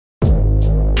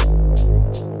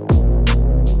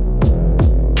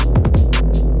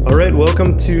right,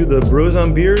 welcome to the Bros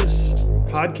on Beers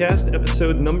podcast,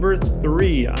 episode number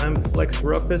 3. I'm Flex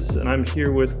Ruffus, and I'm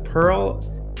here with Pearl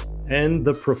and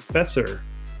the Professor.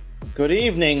 Good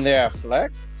evening there,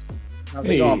 Flex. How's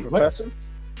it going, Professor?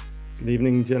 Good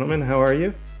evening, gentlemen. How are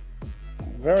you?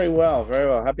 Very well, very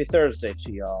well. Happy Thursday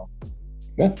to y'all.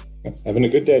 Yeah, having a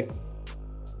good day.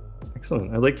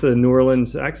 Excellent. I like the New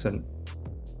Orleans accent.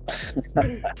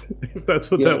 If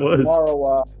that's what that was.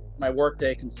 Tomorrow, my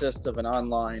workday consists of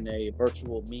a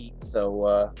virtual meet.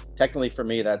 So technically, for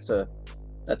me, that's a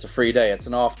free day. It's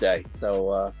an off day.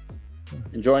 So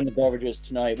enjoying the beverages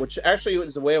tonight, which actually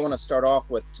is the way I want to start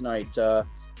off with tonight.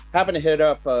 Happened to hit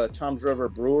up Tom's River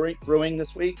Brewing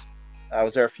this week. I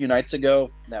was there a few nights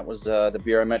ago. That was the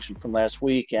beer I mentioned from last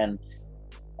week, and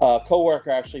a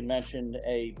coworker actually mentioned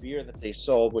a beer that they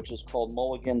sold, which is called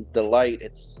Mulligan's Delight.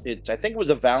 I think it was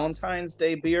a Valentine's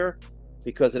Day beer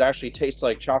because it actually tastes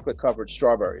like chocolate-covered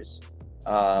strawberries.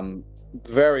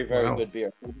 Very, very Wow. good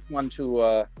beer. I just wanted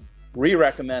to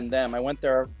re-recommend them. I went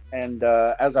there, and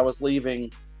as I was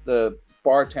leaving, the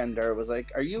bartender was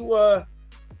like, "Are you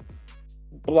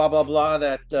blah blah blah,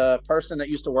 that person that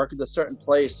used to work at a certain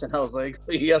place?" And I was like,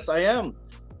 "Yes, I am."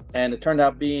 And it turned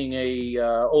out being a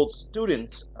old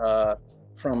student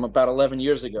from about 11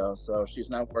 years ago. So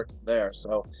she's now working there.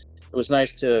 So it was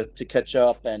nice to catch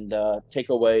up and take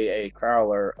away a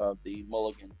crowler of the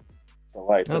Mulligan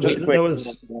Delight. So Oh, just a quick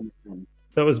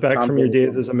that was back from your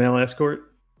days as a male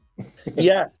escort?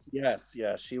 Yes.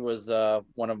 She was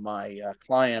one of my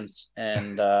clients,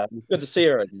 and it's good to see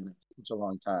her again. It's such a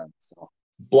long time. So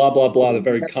Blah, blah, blah, the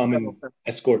very common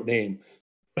escort name.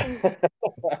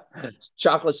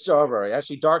 Chocolate strawberry,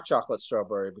 actually dark chocolate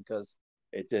strawberry, because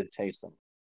it did taste them.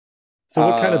 So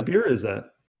what kind of beer is that?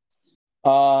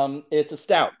 It's a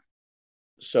stout.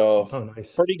 So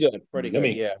Nice. pretty good.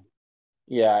 Yummy.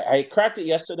 Yeah. I cracked it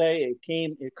yesterday.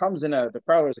 It comes in the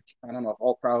crowler's. I don't know if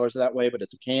all crowlers are that way, but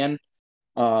it's a can.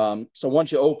 So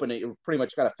once you open it, you pretty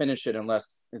much got to finish it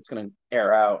unless it's going to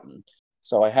air out. And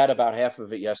so I had about half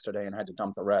of it yesterday and had to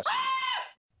dump the rest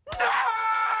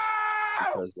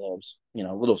because it was,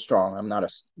 a little strong. I'm not a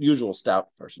usual stout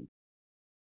person,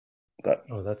 but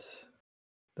that's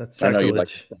I know you'd like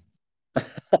sacrilege.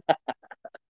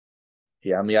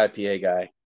 Yeah, I'm the IPA guy. I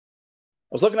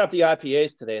was looking up the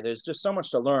IPAs today. There's just so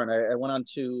much to learn. I went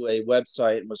onto a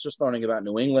website and was just learning about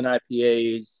New England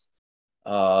IPAs,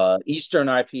 Eastern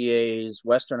IPAs,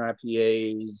 Western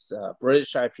IPAs,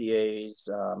 British IPAs.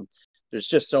 There's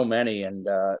just so many, and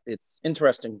it's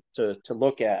interesting to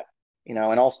look at,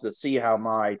 and also to see how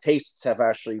my tastes have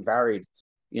actually varied,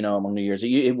 among the years.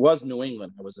 It was New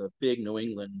England. I was a big New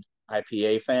England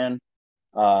IPA fan,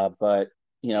 but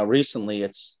recently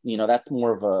it's that's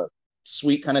more of a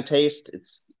sweet kind of taste.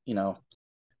 It's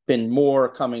been more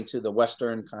coming to the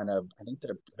Western kind of. I think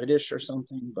they're British or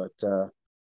something, but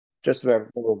just very,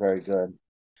 very, very good.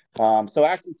 So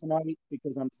actually tonight,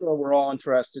 because I'm sure we're all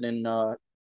interested in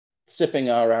sipping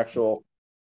our actual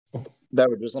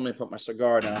beverages. Let me put my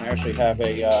cigar down. I actually have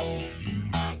as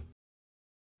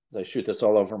I shoot this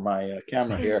all over my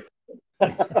camera here,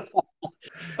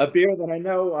 a beer that I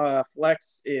know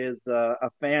Flex is a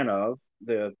fan of,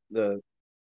 the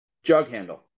Jug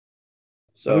Handle.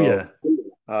 So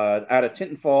out of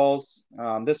Tinton Falls,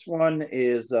 this one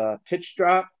is Pitch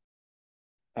Drop.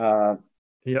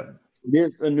 Yep.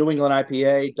 Here's a New England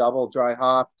IPA, double dry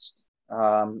hopped,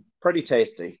 pretty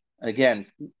tasty. Again,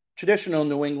 traditional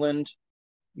New England,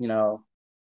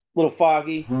 little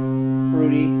foggy,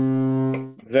 fruity,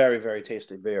 very, very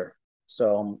tasty beer.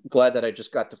 So I'm glad that I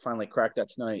just got to finally crack that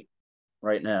tonight,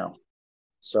 right now.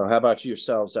 So how about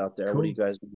yourselves out there? Cool. What do you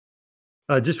guys do?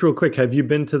 Just real quick, have you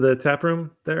been to the tap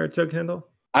room there at Jug Handle?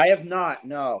 I have not.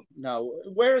 No.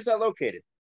 Where is that located?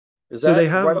 Is so that they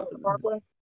have right off the Parkway?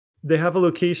 They have a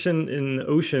location in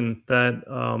Ocean that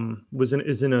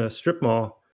is in a strip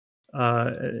mall.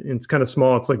 It's kind of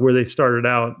small. It's like where they started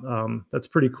out. That's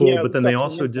pretty cool. Yeah, but then they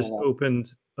also just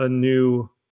opened a new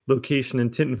location in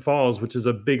Tinton Falls, which is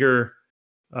a bigger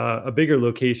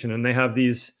location, and they have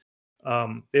these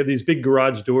big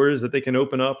garage doors that they can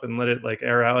open up and let it like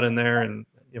air out in there, and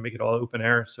make it all open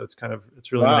air. So it's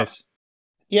really nice.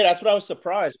 Yeah, that's what I was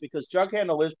surprised, because Jug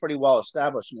Handle is pretty well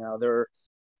established now.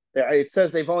 It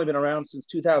says they've only been around since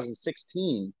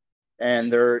 2016,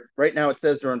 and right now it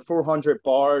says they're in 400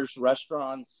 bars,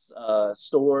 restaurants,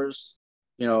 stores,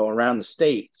 around the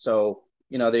state. So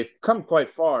they've come quite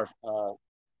far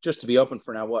just to be open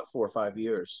for now 4 or 5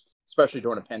 years, especially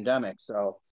during a pandemic.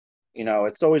 So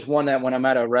it's always one that when I'm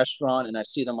at a restaurant and I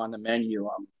see them on the menu,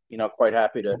 I'm quite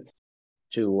happy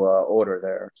to order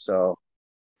there. So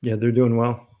yeah, they're doing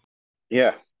well.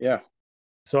 Yeah.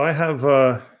 So I have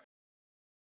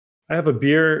I have a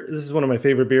beer. This is one of my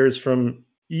favorite beers from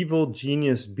Evil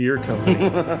Genius Beer Company.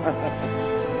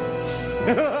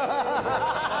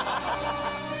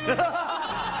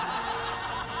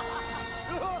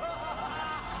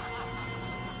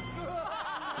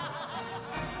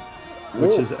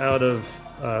 Which is out of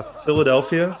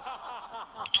Philadelphia.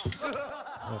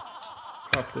 I'll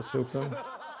pop this open.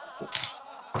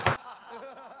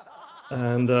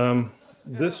 And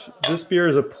this beer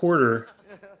is a porter,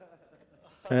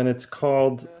 and it's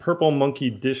called Purple Monkey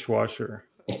Dishwasher.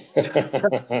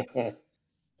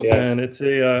 Yes. And it's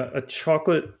a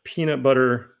chocolate peanut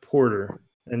butter porter,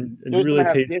 and you You're really gonna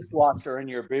have taste. dishwasher in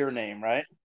your beer name, right?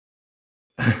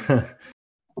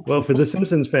 Well, for the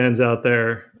Simpsons fans out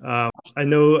there, I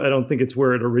don't think it's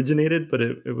where it originated, but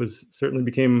it was certainly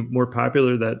became more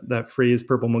popular, that phrase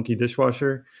 "Purple Monkey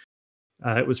Dishwasher."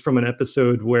 It was from an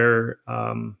episode where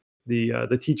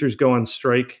the teachers go on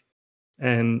strike,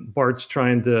 and Bart's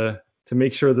trying to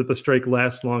make sure that the strike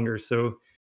lasts longer. So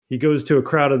he goes to a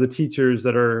crowd of the teachers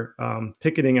that are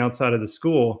picketing outside of the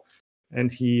school,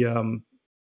 and he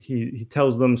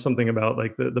tells them something about,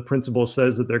 like, the principal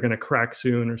says that they're going to crack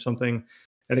soon or something,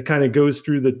 and it kind of goes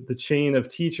through the chain of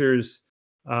teachers,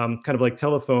 kind of like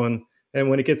telephone. And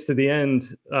when it gets to the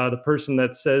end, the person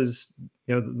that says,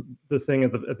 the thing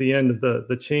at the end of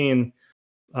the chain,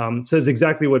 says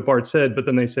exactly what Bart said, but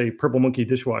then they say "Purple Monkey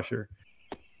Dishwasher."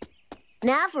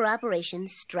 Now for Operation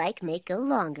Strike Make Go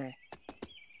Longer.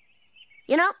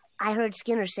 I heard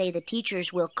Skinner say the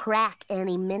teachers will crack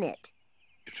any minute.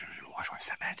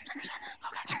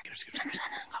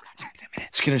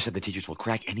 Skinner said the teachers will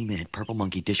crack any minute. Purple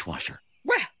Monkey Dishwasher.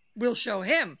 Well, we'll show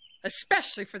him,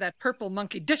 especially for that Purple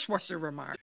Monkey Dishwasher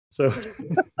remark. So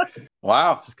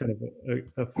Wow. it's just kind of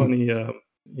a funny,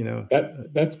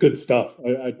 That's good stuff.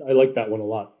 I like that one a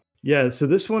lot. Yeah. So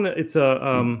this one, it's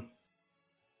a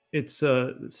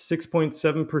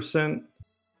 6.7%,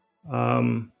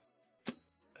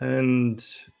 and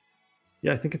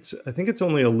yeah, I think it's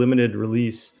only a limited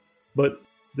release. But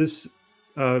this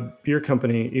beer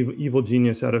company, Evil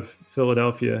Genius, out of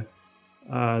Philadelphia,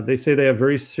 they say they have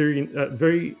very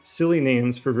silly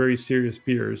names for very serious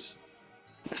beers.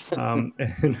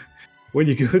 And when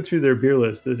you go through their beer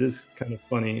list, it is kind of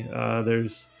funny.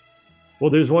 There's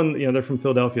one, they're from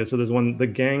Philadelphia, so there's one, The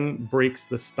Gang Breaks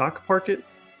the Stock Parket,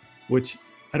 which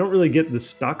I don't really get the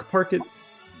stock parket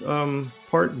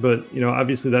part, but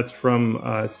obviously that's from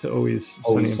It's Always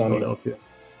Sunny in Philadelphia.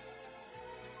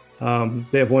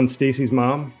 They have one, Stacy's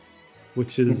Mom,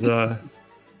 which is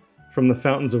from the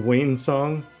Fountains of Wayne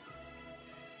song.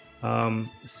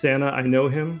 Santa, I Know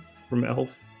Him, from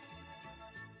Elf.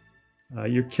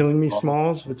 You're Killing Me,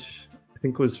 Smalls, which I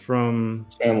think was from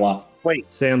Sandlot.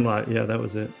 Wait, Sandlot. Yeah, that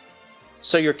was it.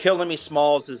 so You're Killing Me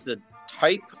Smalls is the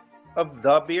type of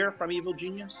the beer from Evil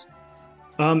Genius?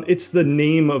 It's the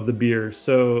name of the beer.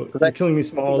 So Okay. You're Killing Me,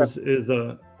 Smalls is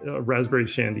a raspberry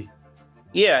shandy.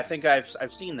 Yeah, I think I've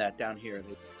seen that down here.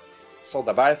 They sold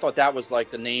that, but I thought that was like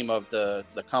the name of the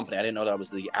company. I didn't know that was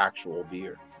the actual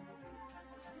beer.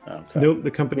 Okay. Nope,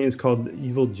 the company is called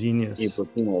Evil Genius.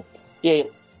 Yeah,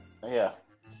 yeah.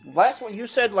 Last one you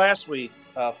said last week,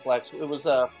 Flex. It was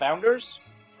Founders.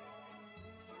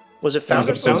 Was it Was it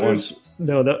Founders? Founders?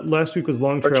 No, that last week was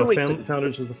Long Or 2 Trail. weeks ago.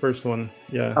 Founders was the first one.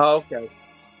 Yeah. Oh, okay.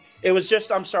 It was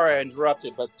just, I'm sorry I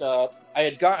interrupted, but I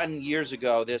had gotten years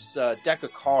ago this deck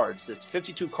of cards. It's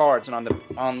 52 cards, and on the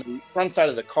front side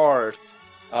of the card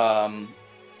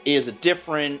is a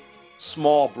different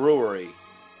small brewery.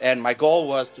 And my goal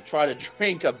was to try to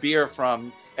drink a beer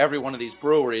from every one of these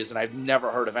breweries, and I've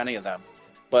never heard of any of them.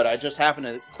 But I just happened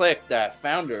to click that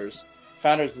Founders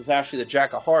is actually the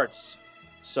Jack of Hearts.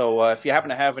 So if you happen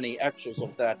to have any extras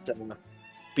of that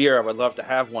beer, I would love to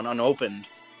have one unopened.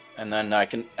 And then I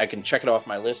can check it off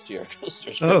my list here. There's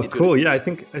 52 Oh, cool. Yeah, I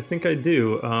think I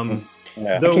do.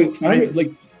 Yeah. Though Actually,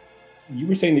 like you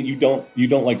were saying that you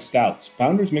don't like stouts.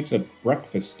 Founders makes a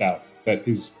breakfast stout that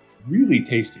is really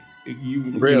tasty.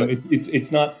 Really?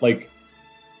 It's not like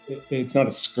it's not a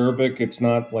Skirvik. It's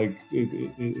not like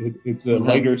it's a Mhm.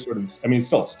 lighter sort of. I mean, it's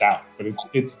still a stout, but it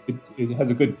has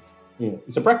a good.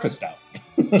 It's a breakfast stout.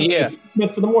 Yeah.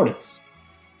 Meant for the morning.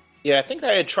 Yeah, I think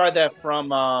I had tried that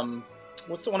from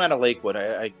what's the one out of Lakewood?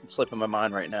 I slipping my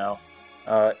mind right now.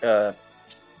 The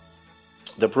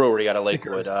brewery out of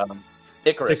Lakewood.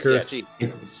 Icarus. Yeah, gee.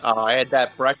 I had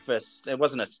that breakfast. It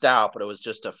wasn't a stout, but it was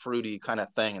just a fruity kind of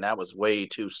thing, and that was way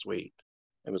too sweet.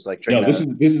 It was like No,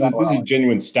 drinking. this is a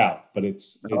genuine stout, but it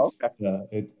Good.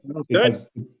 has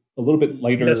a little bit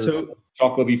lighter Yeah, so-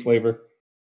 chocolatey flavor.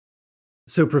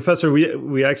 So, Professor,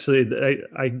 we actually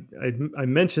I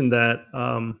mentioned that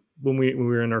when we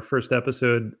were in our first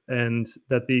episode, and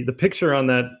that the picture on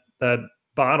that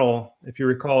bottle, if you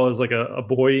recall, is like a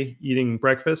boy eating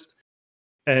breakfast,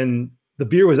 and the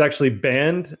beer was actually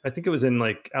banned. I think it was in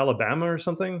like Alabama or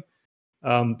something,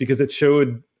 because it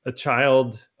showed a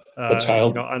child,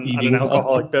 child on eating an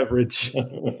alcoholic beverage.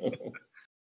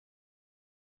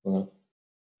 Well,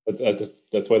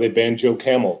 that's why they banned Joe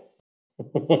Camel.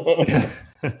 Yeah,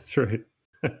 that's right.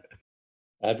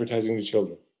 Advertising to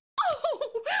children. Oh,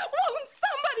 won't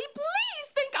somebody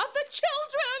please think of the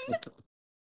children?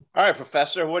 All right,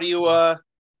 Professor, what are you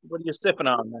sipping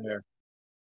on there?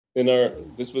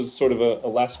 This was sort of a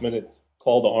last minute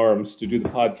call to arms to do the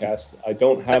podcast. I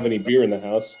don't have any beer in the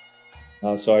house,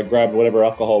 so I grabbed whatever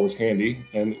alcohol was handy,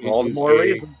 and All the more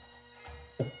reason.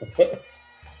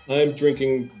 I'm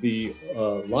drinking the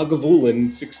Lagavulin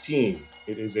 16.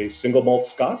 It is a single malt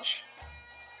Scotch,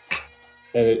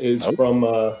 and it is from.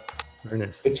 Very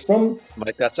nice. It's from.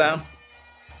 Like that sound?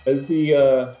 As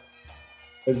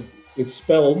it's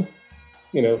spelled,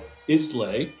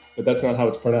 Islay, but that's not how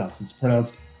it's pronounced. It's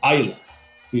pronounced Islay,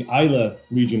 the Islay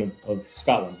region of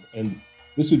Scotland, and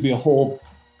this would be a whole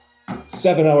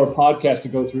 7-hour podcast to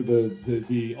go through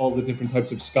the all the different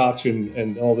types of Scotch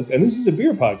and all this. And this is a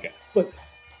beer podcast, but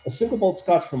a single malt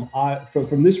Scotch from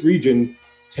this region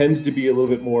tends to be a little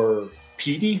bit more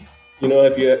peaty.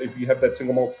 If you have that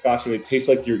single malt Scotch and it tastes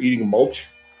like you're eating mulch,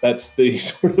 that's the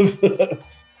sort of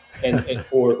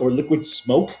or liquid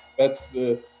smoke. That's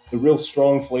the real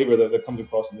strong flavor that comes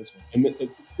across in this one. And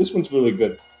this one's really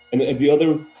good. And the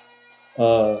other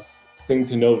thing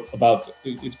to note about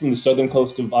it's from the southern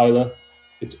coast of Islay.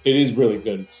 It is really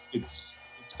good. It's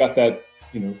got that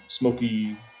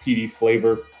smoky, peaty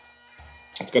flavor.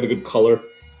 It's got a good color,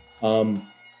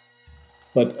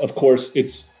 but of course,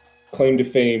 its claim to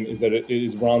fame is that it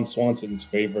is Ron Swanson's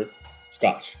favorite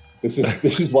Scotch. This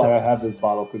is why I have this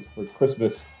bottle, because for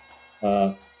Christmas,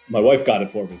 my wife got it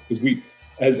for me, because we,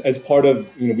 as part of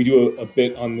we do a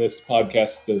bit on this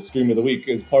podcast, the stream of the week,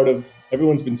 as part of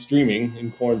everyone's been streaming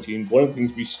in quarantine. One of the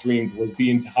things we streamed was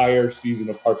the entire season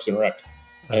of Parks and Rec,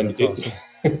 and awesome.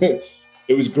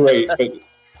 It was great. But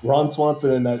Ron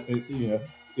Swanson in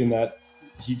that.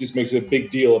 He just makes a big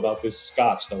deal about this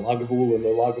Scotch, the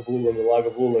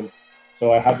Lagavulin.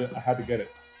 So I had to get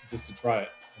it just to try it,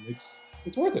 and it's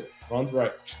worth it. Ron's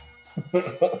right.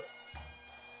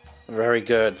 Very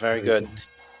good, very good.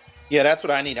 Yeah, that's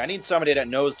what I need. I need somebody that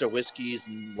knows their whiskeys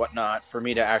and whatnot for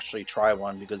me to actually try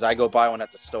one, because I go buy one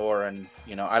at the store and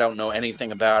I don't know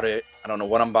anything about it. I don't know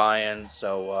what I'm buying.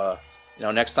 So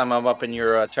next time I'm up in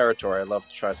your territory, I'd love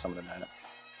to try some of that.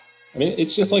 I mean,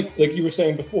 it's just like you were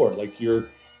saying before, like your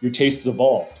tastes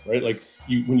evolved, right? Like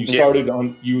when you started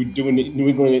you were doing New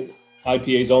England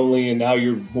IPAs only, and now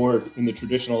you're more in the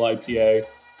traditional IPA.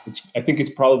 I think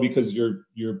it's probably because your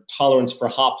tolerance for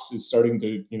hops is starting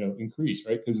to increase,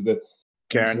 right? Because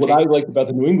what I liked about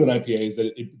the New England IPA is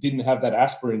that it didn't have that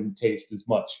aspirin taste as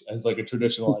much as like a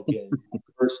traditional IPA.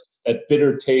 First, that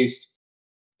bitter taste,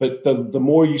 but the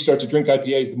more you start to drink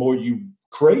IPAs, the more you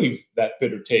crave that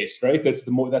bitter taste, right? That's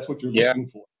what you're looking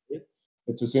for. Right?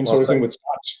 It's the same sort of thing with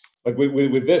Scotch. Like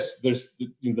with this, there's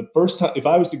the first time, if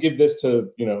I was to give this to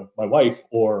my wife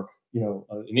or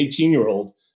an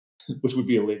 18-year-old, which would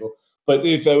be illegal, but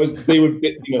if I was, they would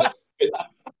be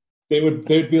like,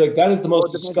 that is the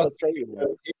most disgusting.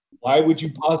 Why would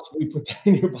you possibly put that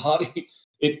in your body?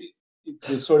 It's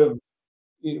a sort of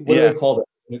what do they call it?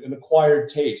 An acquired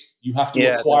taste. You have to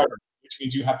acquire it, which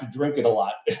means you have to drink it a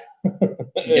lot.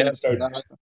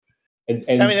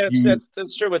 And I mean,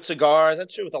 that's true with cigars.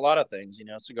 That's true with a lot of things,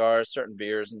 cigars, certain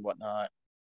beers and whatnot.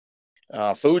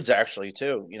 Foods actually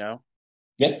too,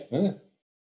 Yeah.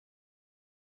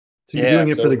 So you're doing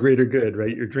it for the greater good,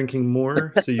 right? You're drinking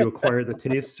more, so you acquire the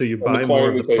taste, so you buy more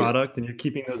of the product, and you're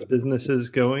keeping those businesses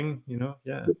going.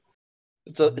 Yeah.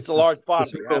 It's a large bottle.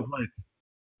 It's a circle of life.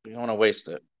 You don't want to waste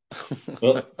it.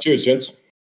 Well, cheers, gents.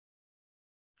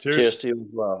 Cheers to you as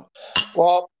well.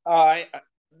 Well,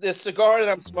 this cigar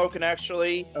that I'm smoking,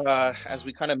 actually, as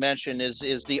we kind of mentioned, is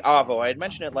the Avo. I had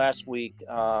mentioned it last week.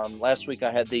 Last week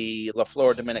I had the La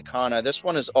Flor Dominicana. This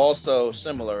one is also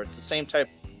similar. It's the same type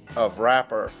of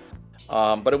wrapper.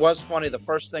 But it was funny. The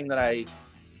first thing that I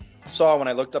saw when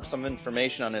I looked up some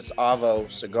information on this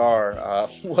Avo cigar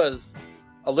was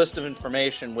a list of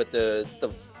information with the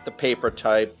paper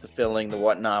type, the filling, the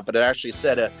whatnot. But it actually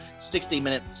said a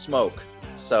 60-minute smoke.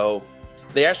 So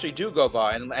they actually do go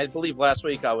by, and I believe last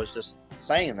week I was just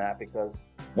saying that because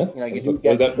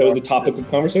that was the topic of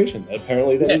conversation.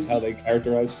 Apparently, that is how they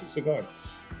characterize cigars.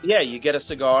 Yeah, you get a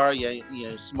cigar,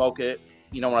 you smoke it,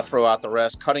 you don't want to throw out the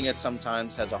rest. Cutting it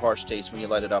sometimes has a harsh taste when you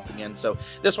light it up again. So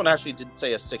this one actually did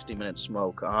say a 60-minute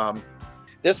smoke.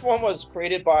 This one was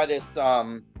created by this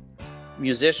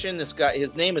musician. This guy,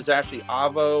 his name is actually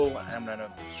Avo. I'm going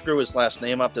to screw his last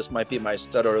name up. This might be my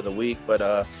stutter of the week, but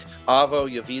Avo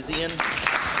Yavizian.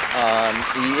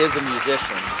 He is a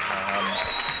musician,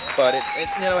 but it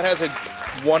has a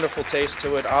wonderful taste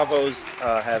to it. Avos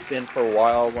have been for a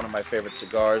while one of my favorite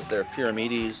cigars. Their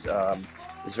Pyramides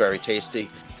is very tasty.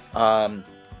 I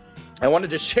wanted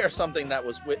to share something that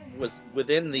was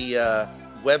within the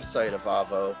website of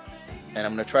Avo, and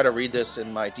I'm going to try to read this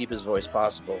in my deepest voice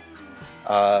possible.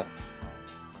 Oh,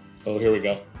 here we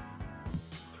go.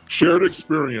 Shared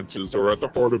experiences are at the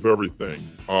heart of everything,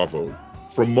 Avo.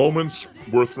 From moments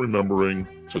worth remembering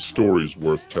to stories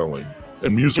worth telling,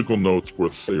 and musical notes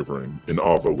worth savoring, and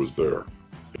Avo was there.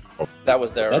 That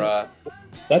was their...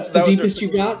 That's the deepest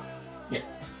you got?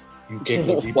 You can't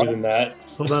go deeper than that.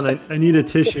 Hold on, I need a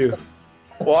tissue.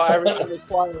 Well, I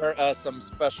require some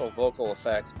special vocal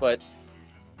effects, but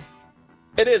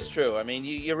it is true. I mean,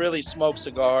 you really smoke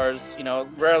cigars.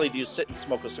 Rarely do you sit and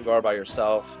smoke a cigar by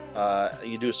yourself.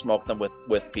 You do smoke them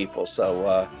with people.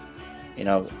 So,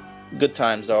 good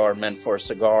times are meant for a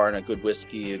cigar and a good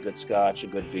whiskey, a good scotch, a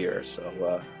good beer.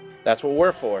 So that's what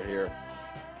we're for here.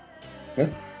 Yeah.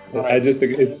 I just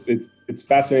think it's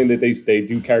fascinating that they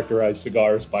do characterize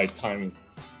cigars by timing.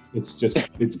 It's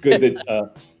good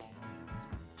that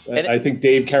I think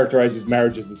Dave characterizes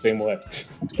marriages the same way.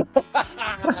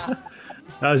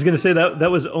 I was going to say that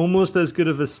was almost as good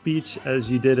of a speech as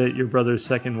you did at your brother's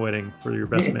second wedding for your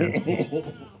best man speech.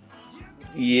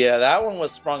 Yeah, that one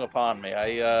was sprung upon me.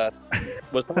 I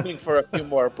was hoping for a few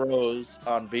more bros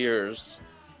on beers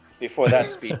before that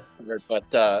speech,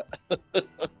 but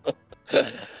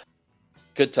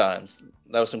good times.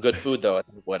 That was some good food, though, at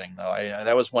the wedding, though.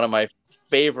 That was one of my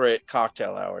favorite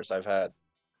cocktail hours I've had.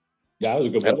 Yeah, that was a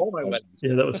good one.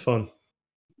 Yeah, that was fun.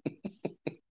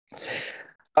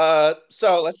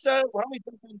 So let's why don't we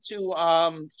jump into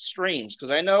streams,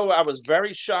 because I know I was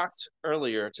very shocked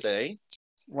earlier today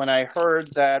when I heard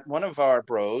that one of our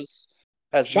bros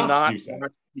has not watched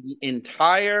the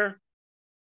entire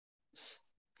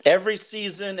every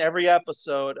season, every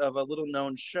episode of a little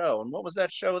known show. And what was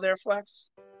that show there,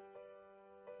 Flex?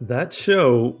 That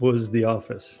show was The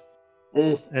Office.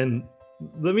 And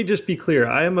let me just be clear,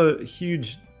 I am a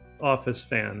huge Office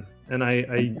fan, and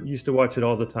I used to watch it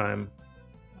all the time.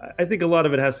 I think a lot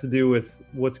of it has to do with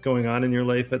what's going on in your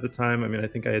life at the time. I mean, I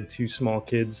think I had 2 small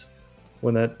kids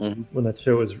when that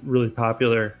show was really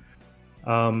popular.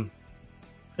 And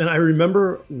I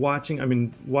remember watching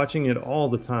it all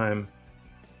the time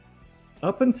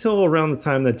up until around the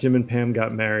time that Jim and Pam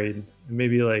got married.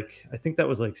 Maybe I think that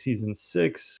was like season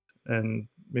 6 and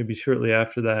maybe shortly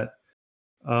after that.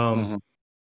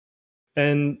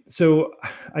 And so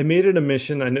I made it a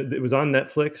mission. I know it was on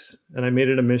Netflix, and I made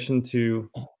it a mission to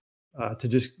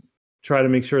just try to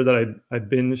make sure that I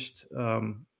binged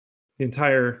the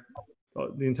entire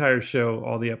show,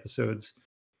 all the episodes,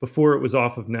 before it was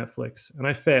off of Netflix, and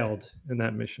I failed in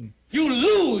that mission. You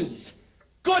lose.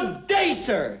 Good day,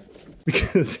 sir.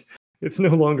 Because it's no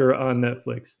longer on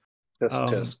Netflix.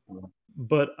 Just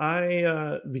But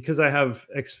because I have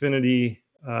Xfinity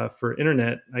for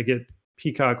internet, I get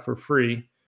Peacock for free.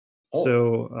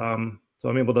 So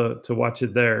I'm able to watch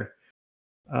it there.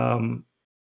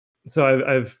 So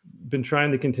I've been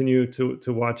trying to continue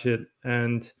to watch it,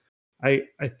 and I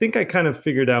think I kind of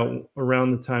figured out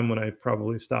around the time when I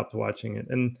probably stopped watching it.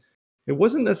 And it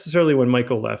wasn't necessarily when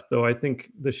Michael left, though. I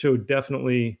think the show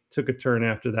definitely took a turn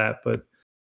after that. But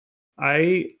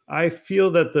I feel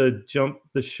that the jump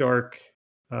the shark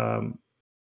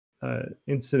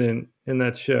incident in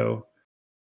that show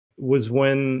was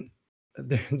when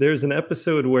there's an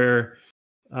episode where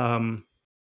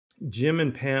Jim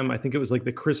and Pam, I think it was like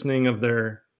the christening of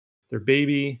their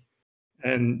baby,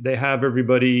 and they have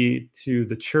everybody to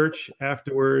the church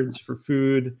afterwards for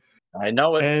food. I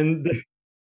know it. And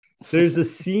there's a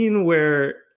scene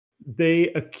where they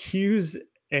accuse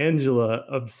Angela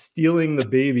of stealing the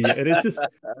baby, and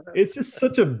it's just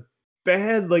such a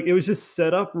bad, it was just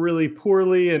set up really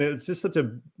poorly, and it was just such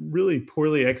a really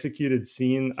poorly executed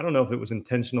scene. I don't know if it was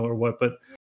intentional or what, but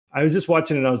I was just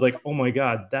watching it and I was like, oh my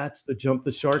God, that's the jump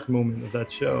the shark moment of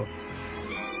that show.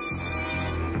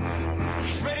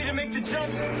 He's ready to make the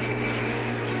jump. There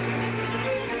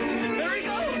he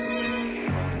goes.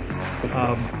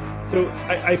 So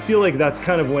I feel like that's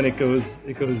kind of when it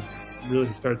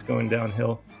really starts going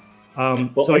downhill.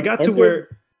 So I got to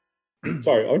where...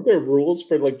 Sorry, aren't there rules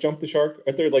for jump the shark?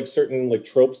 Aren't there certain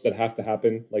tropes that have to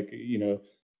happen?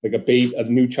 like a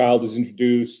new child is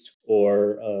introduced,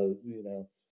 or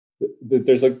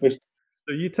there's So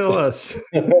you tell us.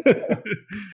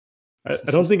 I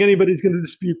don't think anybody's going to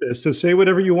dispute this. So say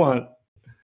whatever you want.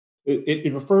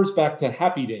 it refers back to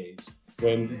Happy Days,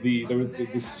 when there was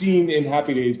the scene in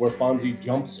Happy Days where Fonzie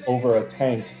jumps over a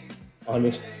tank on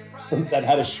it that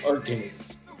had a shark in it.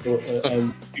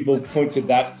 And people point to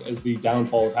that as the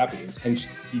downfall of Happy Days, hence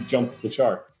he jumped the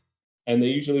shark. And they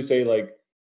usually say let's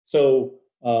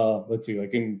see,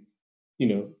 like in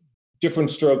different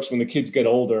strokes when the kids get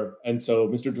older, and so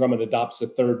Mr. Drummond adopts a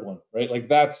third one, right? Like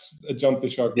that's a jump the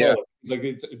shark moment. It's like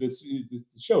the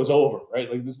show is over,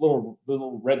 right? Like this little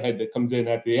redhead that comes in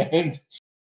at the end.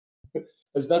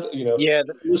 It's not,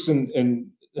 listen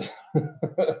and.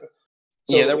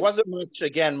 So, there wasn't much,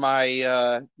 again,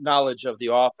 my knowledge of The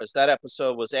Office. That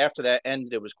episode was, after that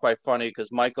ended, it was quite funny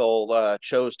because Michael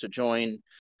chose to join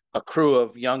a crew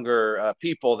of younger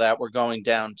people that were going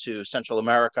down to Central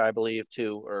America, I believe,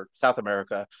 or South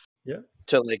America,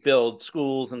 to like build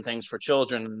schools and things for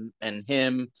children. And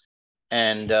him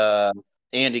and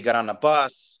Andy got on a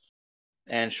bus,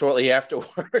 and shortly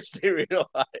afterwards, they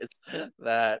realized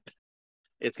that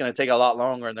it's going to take a lot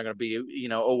longer, and they're going to be,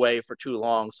 away for too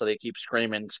long. So they keep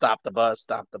screaming, "Stop the bus!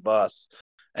 Stop the bus!"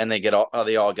 And they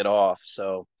all get off.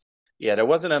 So, yeah, there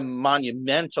wasn't a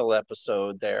monumental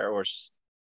episode there or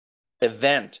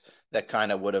event that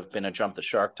kind of would have been a jump the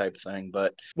shark type thing.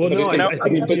 But I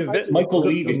think Michael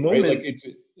leaving, right? Like it's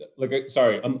like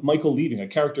Michael leaving, a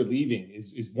character leaving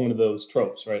is one of those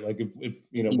tropes, right? Like if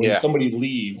when somebody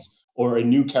leaves, or a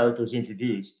new character is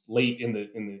introduced late in the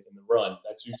run,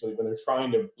 that's usually when they're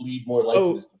trying to bleed more life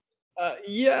into something.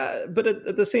 But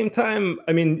at the same time,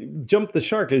 I mean, jump the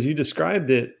shark, as you described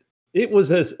it, it was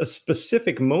a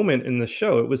specific moment in the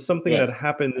show. It was something that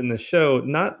happened in the show.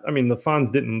 The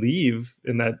Fonz didn't leave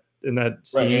in that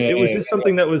scene. Right, it was just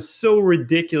something that was so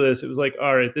ridiculous. It was like,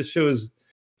 all right, it's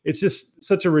just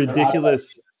such a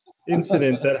ridiculous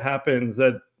incident that happens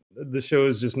that the show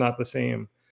is just not the same.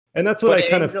 And that's what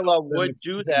Angela would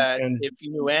do that if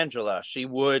you knew Angela. She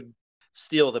would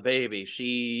steal the baby.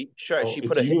 She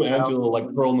put a hit Angela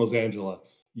like Pearl knows Angela.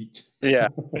 Yeah,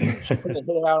 she put a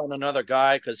hit out on another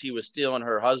guy because he was stealing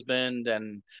her husband,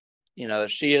 and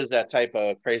she is that type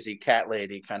of crazy cat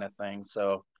lady kind of thing.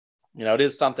 So, it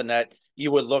is something that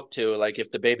you would look to. Like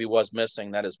if the baby was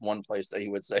missing, that is one place that he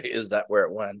would say, "Is that where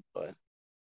it went?" But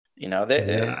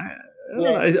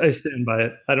I stand by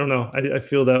it. I don't know. I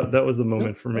feel that was the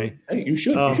moment for me. Hey, you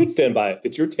should stand by it.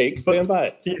 It's your take. Stand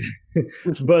by it.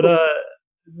 But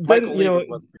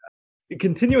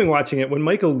continuing watching it, when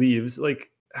Michael leaves, like,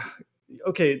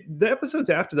 okay, the episodes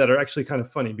after that are actually kind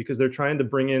of funny because they're trying to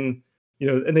bring in,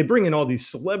 and they bring in all these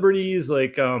celebrities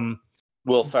like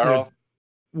Will Ferrell.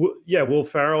 Will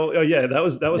Ferrell. Oh yeah, that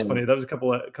was funny. That was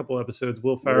a couple episodes.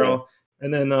 Will Ferrell.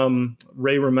 And then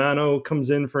Ray Romano comes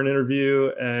in for an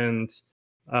interview, and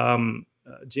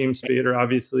James Spader,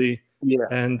 obviously. Yeah.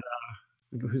 And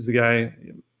who's the guy?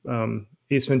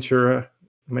 Ace Ventura.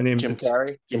 Jim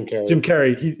Carrey. Jim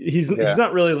Carrey. He's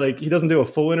not really like, he doesn't do a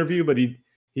full interview, but he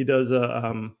does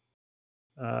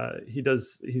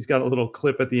he's got a little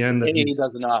clip at the end that he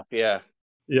does enough. Yeah,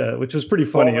 which was pretty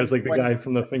funny. It was like the guy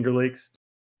from the Finger Lakes.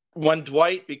 When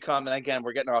Dwight and again,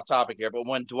 we're getting off topic here, but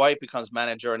when Dwight becomes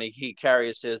manager and he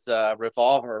carries his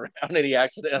revolver around and he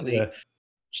accidentally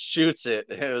shoots it,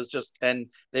 it was just, and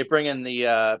they bring in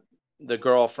the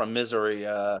girl from Misery,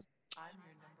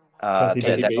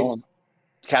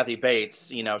 Kathy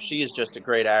Bates. She is just a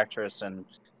great actress, and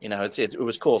it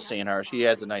was cool seeing her. She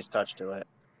adds a nice touch to it.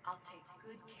 I'll take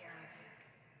good care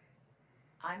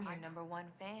of you. I'm your number one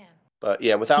fan. But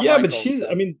without Michael, but she's.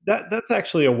 I mean, that's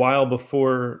actually a while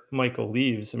before Michael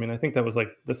leaves. I mean, I think that was like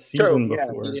the season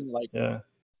before. He didn't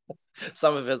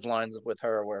some of his lines with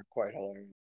her were quite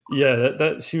hilarious. Yeah,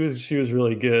 that she was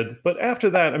really good. But after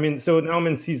that, I mean, so now I'm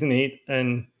in season 8,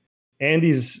 and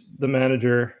Andy's the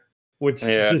manager, which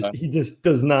he just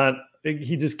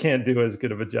can't do as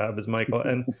good of a job as Michael.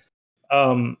 And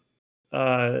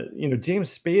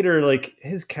James Spader, like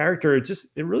his character, it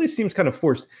really seems kind of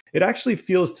forced. It actually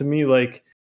feels to me like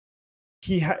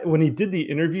when he did the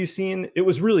interview scene, it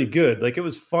was really good. Like it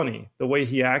was funny the way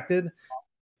he acted.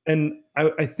 And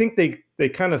I think they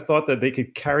kind of thought that they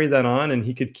could carry that on and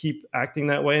he could keep acting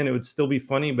that way and it would still be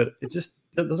funny, but it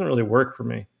doesn't really work for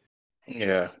me.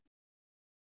 Yeah.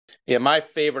 Yeah, my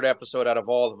favorite episode out of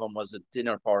all of them was the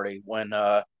dinner party when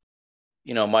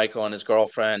Michael and his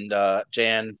girlfriend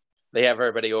Jan, they have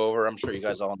everybody over. I'm sure you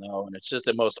guys all know, and it's just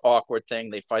the most awkward thing.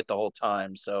 They fight the whole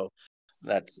time, so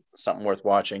that's something worth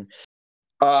watching.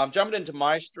 Jumping into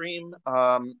my stream,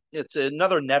 it's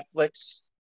another Netflix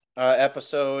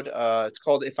episode. It's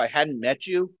called "If I Hadn't Met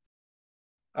You."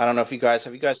 I don't know if you guys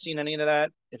have you guys seen any of that.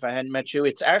 If I Hadn't Met You,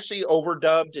 it's actually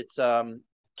overdubbed. It's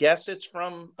guess it's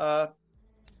from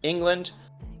England,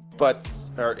 but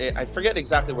I forget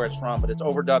exactly where it's from, but it's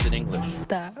overdubbed in English.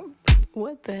 Stop.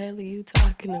 What the hell are you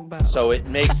talking about? So it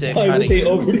makes it Why kind would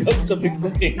of. they overdub something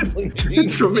from England?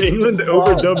 It's from England,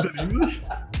 overdubbed in English.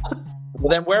 Well,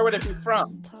 then where would it be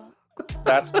from?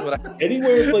 That's what I.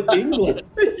 Anywhere but England.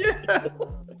 Yeah.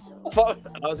 I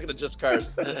was gonna just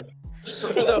curse. The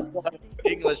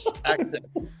English accent.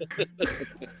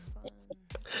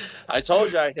 I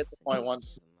told you I hit the point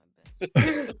once.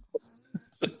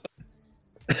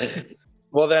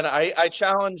 Well, then I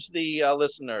challenge the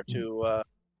listener to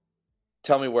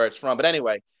tell me where it's from. But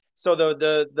anyway, so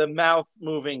the mouth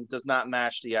moving does not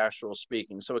match the actual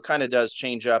speaking, so it kind of does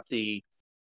change up the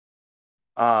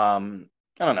I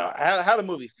don't know how the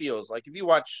movie feels. Like if you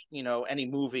watch any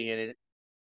movie and it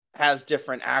has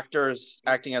different actors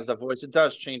acting as the voice, it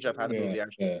does change up how the movie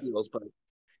actually feels. But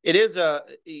it is a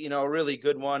really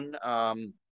good one.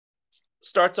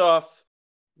 Starts off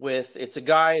with it's a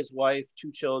guy, his wife,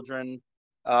 2 children.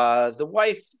 The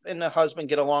wife and the husband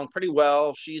get along pretty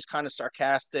well. She's kind of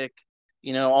sarcastic,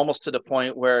 almost to the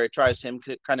point where it drives him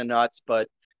kind of nuts. But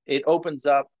it opens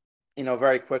up,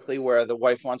 very quickly where the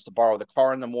wife wants to borrow the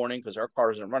car in the morning because her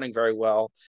car isn't running very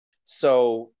well.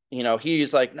 So,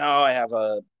 he's like, no, I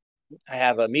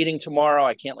have a meeting tomorrow.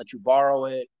 I can't let you borrow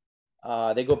it.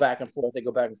 They go back and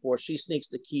forth. She sneaks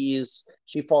the keys.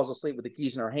 She falls asleep with the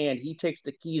keys in her hand. He takes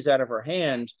the keys out of her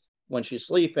hand when she's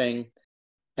sleeping.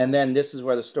 And then this is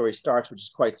where the story starts, which is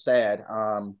quite sad.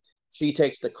 She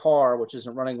takes the car, which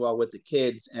isn't running well with the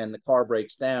kids, and the car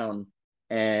breaks down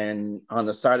and on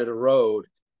the side of the road,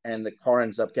 and the car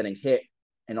ends up getting hit,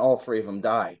 and all 3 of them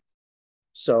die.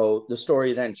 So the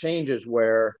story then changes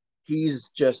where he's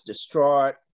just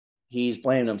distraught. He's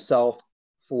blaming himself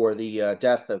for the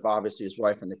death of obviously his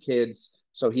wife and the kids.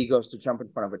 So he goes to jump in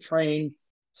front of a train.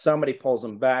 Somebody pulls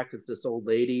him back. It's this old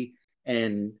lady.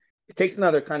 And it takes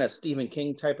another kind of Stephen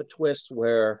King type of twist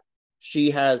where she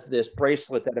has this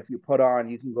bracelet that if you put on,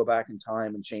 you can go back in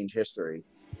time and change history.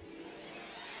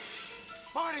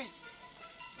 Marty!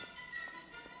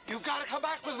 You've got to come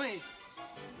back with me!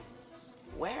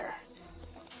 Where?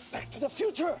 Back to the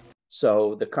future!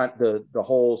 So the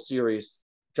whole series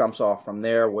jumps off from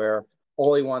there where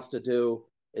all he wants to do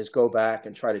is go back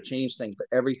and try to change things. But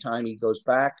every time he goes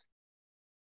back,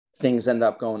 things end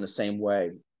up going the same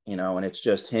way, and it's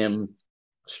just him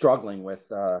struggling with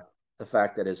the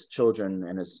fact that his children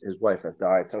and his wife have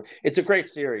died. So it's a great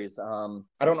series. I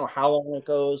don't know how long it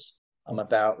goes. I'm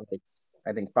about,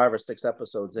 I think 5 or 6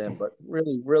 episodes in, but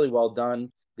really, really well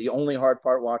done. The only hard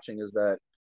part watching is that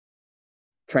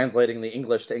translating the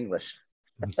English to English.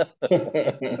 I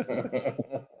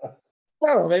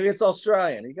don't know, maybe it's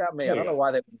Australian. You got me. I don't know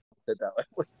why they did that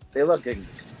way. They look English.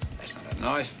 That's not a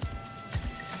knife.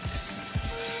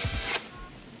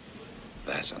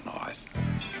 That's a knife.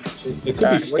 It could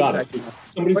be Scottish.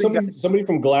 Somebody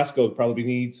from Glasgow probably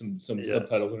needs some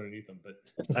subtitles underneath them. But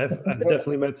I've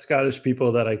definitely met Scottish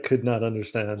people that I could not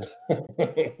understand.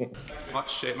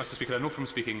 Much, Mr. Speaker, I know from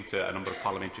speaking to a number of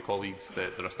parliamentary colleagues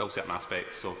that there are still certain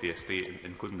aspects of the estate,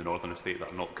 including the Northern Estate,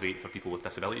 that are not great for people with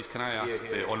disabilities. Can I ask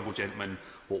the honourable gentleman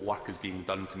what work is being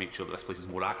done to make sure that this place is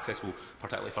more accessible,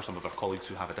 particularly for some of our colleagues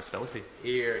who have a disability?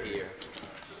 Here.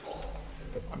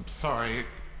 I'm sorry.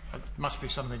 It must be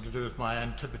something to do with my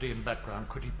antipathy and background.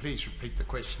 Could you please repeat the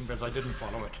question because I didn't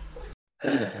follow it?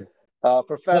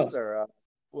 Professor.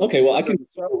 Okay, well, I can.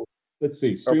 Let's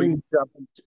see.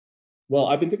 Well,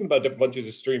 I've been thinking about different bunches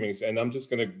of streamings, and I'm just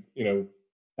going to,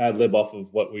 ad lib off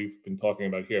of what we've been talking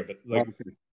about here. But like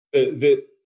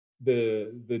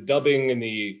the dubbing and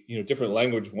the different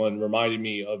language one reminded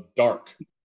me of Dark,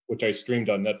 which I streamed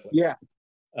on Netflix.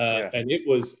 And it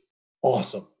was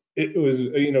awesome. It was,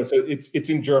 so it's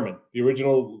in German. The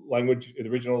original language, the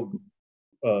original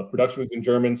production was in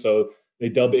German, so they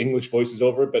dub English voices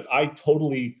over it. But I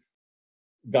totally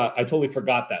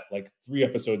forgot that. Like 3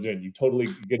 episodes in, you totally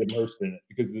get immersed in it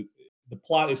because the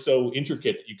plot is so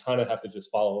intricate that you kind of have to just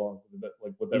follow along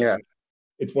with everything.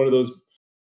 It's one of those,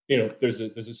 there's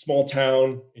a small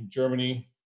town in Germany,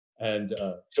 and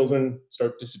children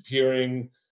start disappearing,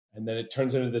 and then it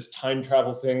turns into this time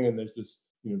travel thing, and there's this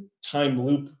time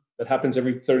loop that happens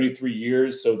every 33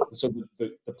 years. So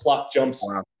the plot jumps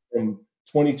from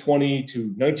 2020 to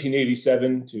 1987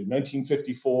 to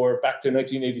 1954, back to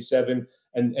 1987.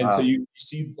 And so you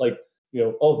see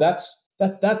that's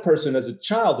that person as a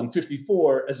child in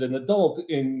 54, as an adult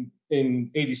in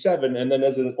 87, and then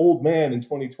as an old man in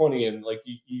 2020. And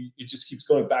it just keeps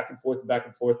going back and forth and back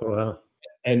and forth. Wow.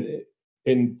 and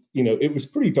it was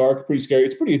pretty dark, pretty scary.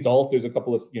 It's pretty adult. There's a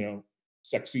couple of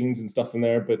sex scenes and stuff in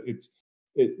there, but it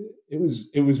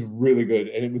was really good,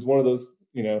 and it was one of those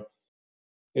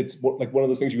it's like one of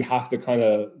those things you have to kind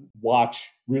of watch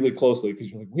really closely because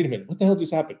you're like, wait a minute, what the hell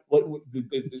just happened? What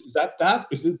is that?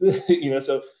 Is this the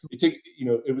So you take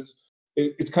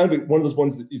it's kind of one of those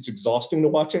ones that it's exhausting to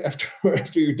watch it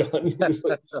after you're done. You're just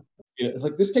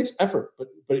like this takes effort, but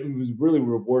it was really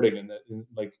rewarding, and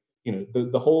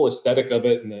the whole aesthetic of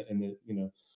it, and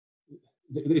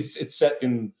it's set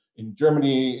in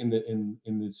Germany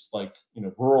in this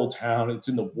rural town. It's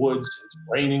in the woods. It's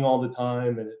raining all the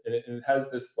time, and it has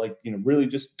this really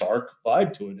just dark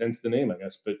vibe to it. Hence the name, I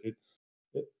guess. But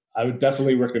I would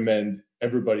definitely recommend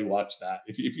everybody watch that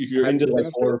if you're into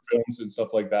horror films and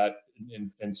stuff like that,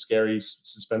 and scary,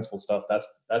 suspenseful stuff.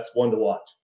 That's one to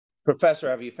watch. Professor,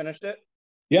 have you finished it?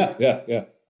 Yeah.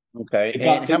 Okay.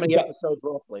 And how many episodes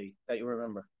roughly that you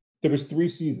remember? There was 3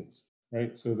 seasons,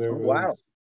 right? So there was.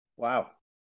 Wow.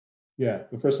 Yeah,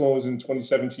 the first one was in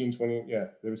 2017.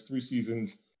 There was 3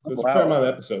 seasons, so it's a fair amount of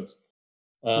episodes.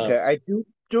 Okay, I do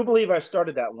believe I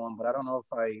started that one, but I don't know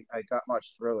if I got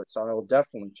much through it, so I will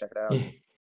definitely check it out.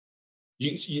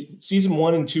 Season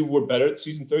 1 and 2 were better.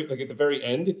 Season 3, at the very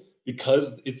end,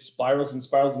 because it spirals and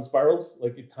spirals and spirals,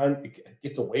 it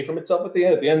gets away from itself at the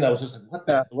end. At the end, I was just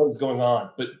like, what is going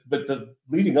on? But the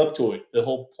leading up to it, the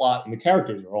whole plot and the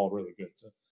characters are all really good. So.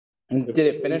 And did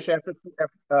it finish after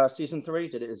season 3?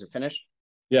 Is it finished?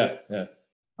 Yeah.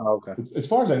 Oh, okay. As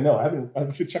far as I know,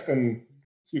 I should check and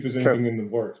see if there's anything in the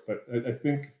works, but I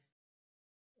think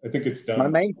it's done. My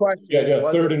main question. Yeah.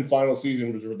 Third and final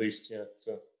season was released. Yeah.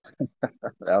 So.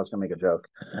 I was gonna make a joke.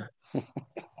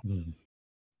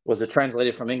 Was it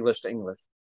translated from English to English?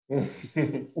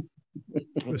 It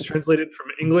was translated from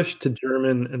English to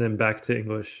German and then back to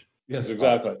English. Yes,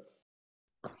 exactly.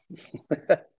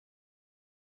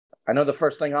 I know the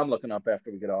first thing I'm looking up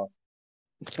after we get off.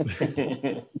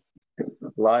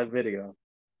 Live video.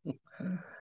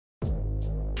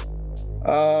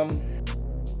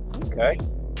 Okay.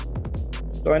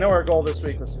 So I know our goal this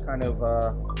week was to kind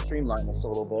of streamline this a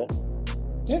little bit.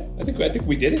 Yeah, I think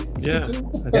we did it. Yeah, I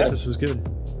think this was good.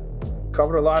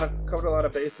 Covered a lot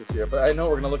of bases here, but I know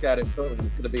we're going to look at it totally.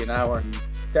 It's going to be an hour and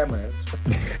 10 minutes.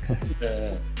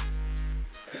 Yeah.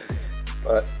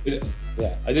 But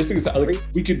yeah, I just think it's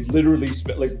we could literally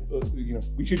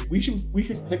we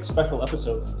should pick special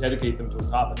episodes and dedicate them to a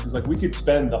topic, because we could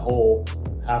spend the whole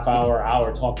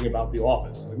hour talking about The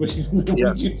Office. We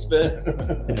could spend.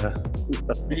 Yeah.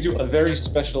 We could do a very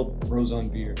special Bros on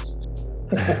Beers.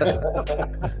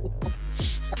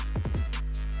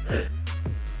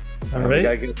 All right. We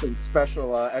gotta get some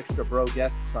special extra bro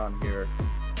guests on here.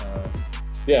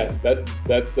 Yeah, that's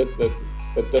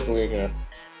definitely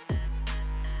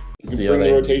You can bring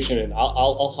the rotation in.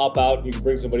 I'll hop out and you can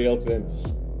bring somebody else in.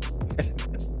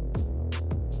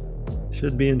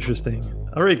 Should be interesting.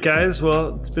 All right, guys.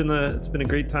 Well, it's been a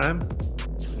great time.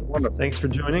 Wonderful. Thanks for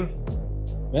joining.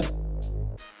 Yeah.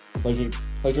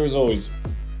 Pleasure as always.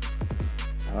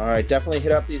 All right, definitely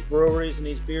hit up these breweries and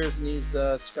these beers and these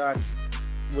Scotch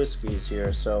whiskeys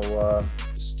here. So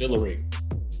distillery.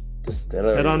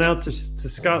 Head on out to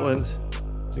Scotland.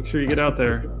 Make sure you get out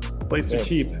there. Flights are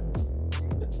cheap.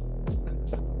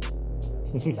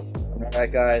 All right,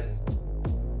 guys.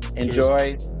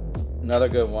 Enjoy. Cheers. Another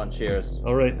good one. Cheers.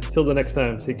 All right. Until the next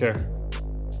time. Take care.